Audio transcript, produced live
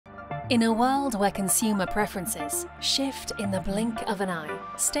In a world where consumer preferences shift in the blink of an eye,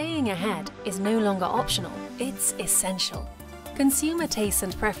 staying ahead is no longer optional, it's essential. Consumer tastes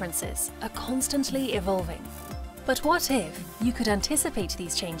and preferences are constantly evolving. But what if you could anticipate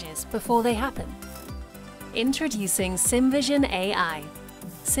these changes before they happen? Introducing Symvision AI,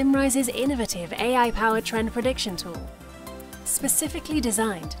 Symrise's innovative AI-powered trend prediction tool. Specifically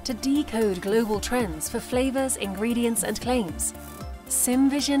designed to decode global trends for flavors, ingredients, and claims,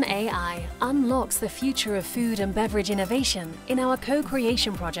 Symvision AI unlocks the future of food and beverage innovation in our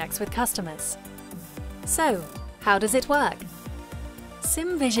co-creation projects with customers. So, how does it work?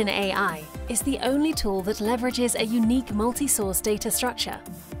 Symvision AI is the only tool that leverages a unique multi-source data structure,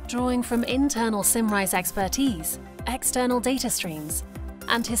 drawing from internal Symrise expertise, external data streams,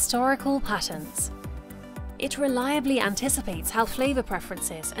 and historical patterns. It reliably anticipates how flavor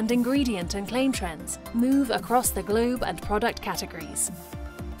preferences and ingredient and claim trends move across the globe and product categories.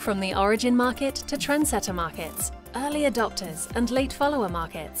 From the origin market to trendsetter markets, early adopters and late follower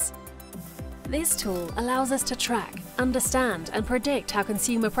markets. This tool allows us to track, understand and predict how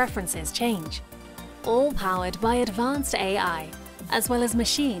consumer preferences change, all powered by advanced AI, as well as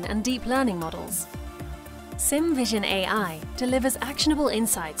machine and deep learning models. Symvision AI delivers actionable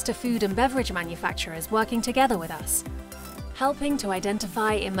insights to food and beverage manufacturers working together with us, helping to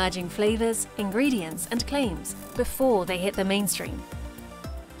identify emerging flavors, ingredients, and claims before they hit the mainstream.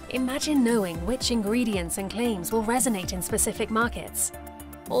 Imagine knowing which ingredients and claims will resonate in specific markets,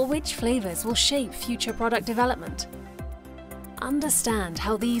 or which flavors will shape future product development. Understand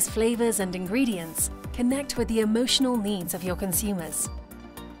how these flavors and ingredients connect with the emotional needs of your consumers.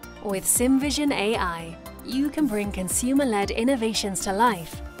 With Symvision AI, you can bring consumer-led innovations to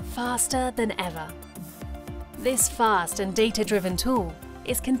life faster than ever. This fast and data-driven tool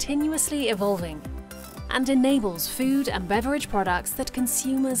is continuously evolving and enables food and beverage products that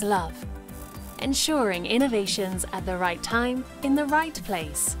consumers love, ensuring innovations at the right time in the right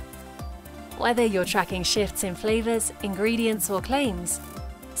place. Whether you're tracking shifts in flavors, ingredients, or claims,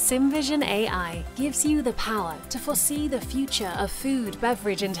 Symvision AI gives you the power to foresee the future of food,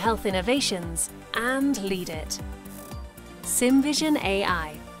 beverage, and health innovations and lead it. Symvision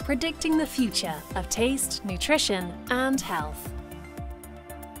AI, predicting the future of taste, nutrition, and health.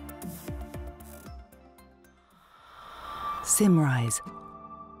 Symrise,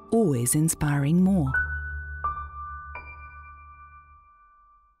 always inspiring more.